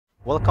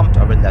Welcome to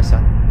our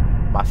lesson,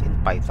 Math in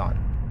Python.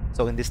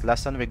 So in this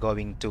lesson, we're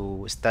going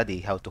to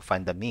study how to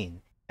find the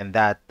mean, and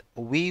that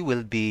we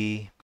will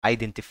be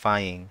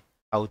identifying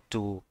how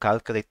to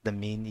calculate the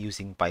mean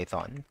using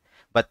Python.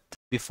 But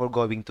before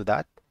going to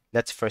that,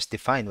 let's first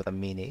define what a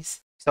mean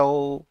is.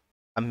 So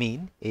a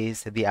mean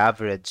is the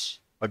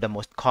average or the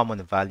most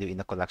common value in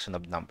a collection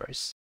of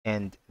numbers.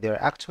 And there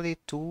are actually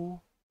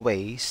two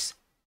ways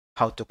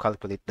how to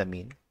calculate the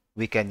mean.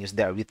 We can use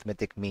the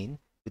arithmetic mean,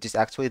 which is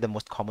actually the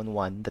most common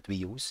one that we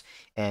use.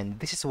 And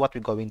this is what we're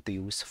going to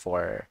use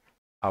for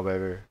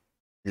our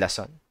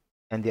lesson.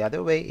 And the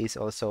other way is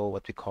also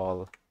what we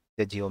call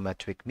the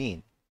geometric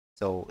mean.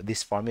 So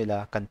this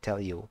formula can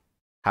tell you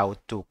how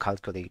to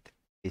calculate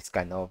this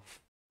kind of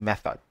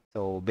method.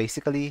 So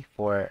basically,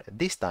 for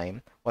this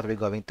time, what we're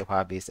going to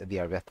have is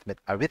the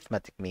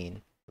arithmetic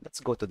mean. Let's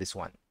go to this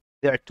one.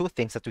 There are two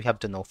things that we have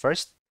to know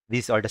first.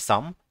 These are the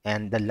sum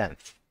and the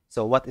length.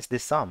 So what is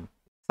this sum?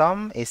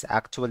 Sum is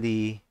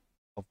actually,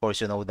 of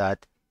course, you know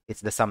that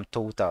it's the sum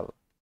total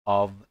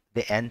of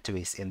the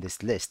entries in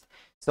this list.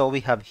 So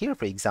we have here,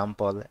 for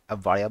example, a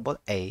variable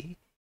a,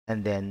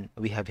 and then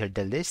we have here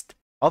the list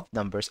of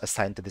numbers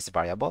assigned to this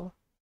variable.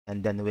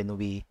 And then when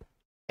we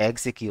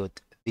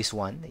execute this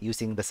one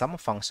using the sum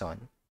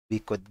function, we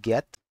could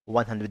get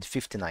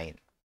 159.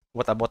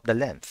 What about the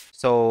length?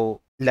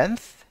 So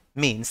length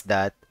means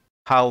that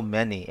how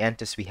many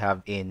entries we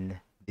have in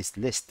this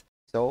list.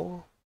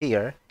 So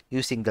here,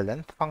 using the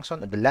length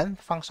function or the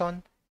length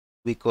function,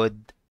 we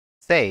could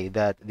say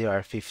that there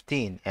are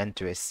 15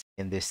 entries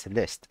in this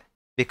list.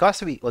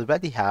 Because we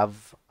already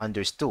have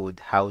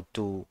understood how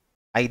to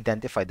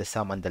identify the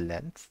sum and the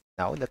length,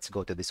 now let's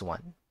go to this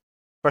one.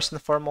 First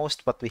and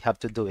foremost, what we have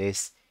to do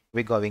is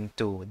we're going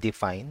to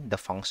define the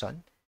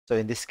function. So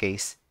in this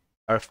case,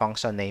 our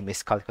function name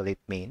is calculate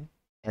mean,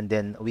 and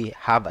then we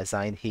have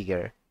assigned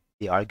here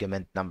the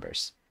argument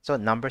numbers. So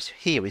numbers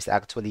here is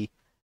actually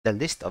the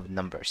list of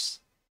numbers.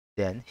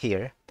 Then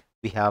here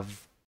we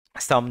have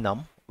sum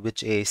num,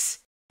 which is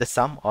the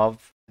sum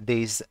of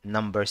these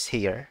numbers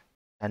here,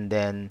 and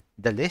then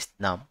the list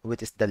num,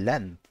 which is the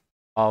length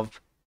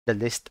of the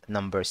list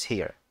numbers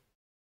here.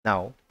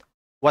 Now,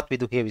 what we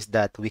do here is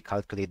that we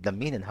calculate the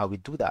mean, and how we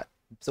do that.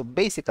 So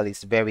basically,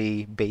 it's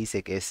very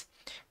basic, is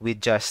we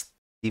just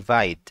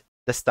divide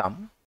the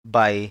sum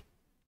by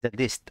the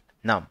list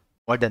num,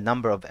 or the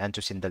number of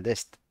entries in the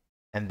list,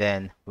 and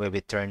then we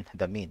return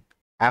the mean.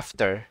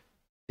 After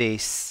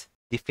this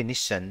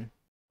definition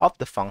of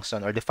the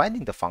function or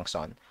defining the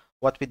function,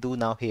 what we do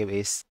now here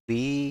is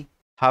we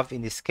have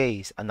in this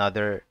case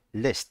another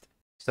list.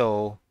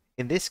 So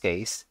in this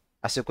case,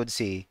 as you could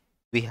see,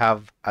 we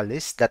have a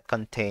list that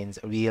contains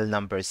real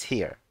numbers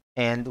here.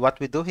 And what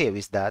we do here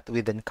is that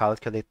we then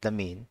calculate the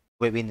mean,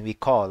 wherein we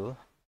call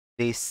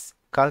this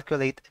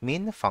calculate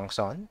mean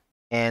function,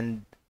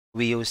 and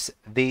we use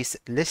this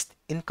list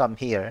income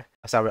here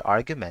as our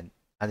argument.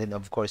 And then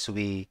of course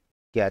we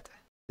get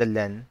the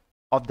len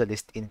of the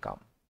list income.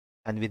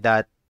 And with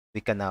that,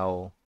 we can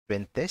now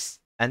print this.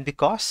 And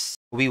because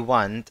we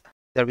want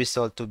the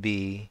result to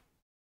be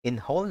in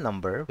whole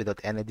number without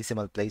any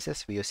decimal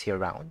places, we use here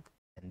round.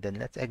 And then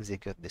let's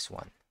execute this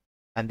one.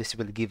 And this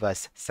will give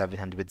us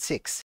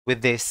 706.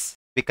 With this,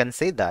 we can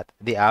say that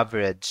the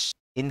average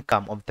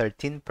income of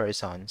 13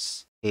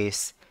 persons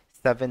is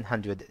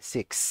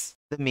 706.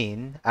 The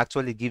mean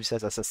actually gives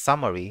us as a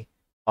summary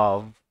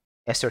of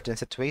a certain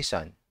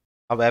situation.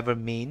 However,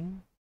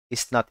 mean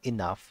is not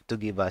enough to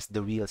give us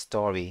the real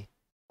story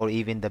or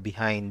even the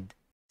behind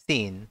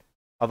scene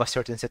of a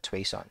certain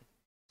situation.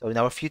 So in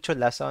our future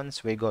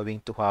lessons, we're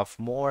going to have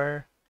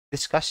more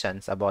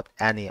discussions about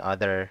any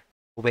other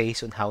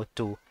ways on how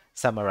to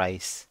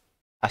summarize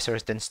a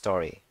certain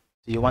story.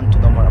 Do you want to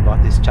know more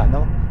about this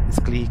channel?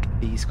 Just click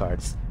these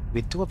cards.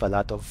 We do have a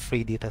lot of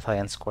free data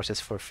science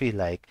courses for free,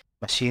 like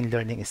Machine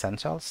Learning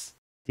Essentials,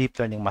 Deep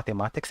Learning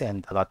Mathematics,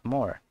 and a lot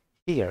more.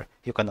 Here,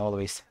 you can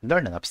always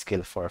learn an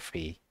upskill for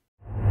free.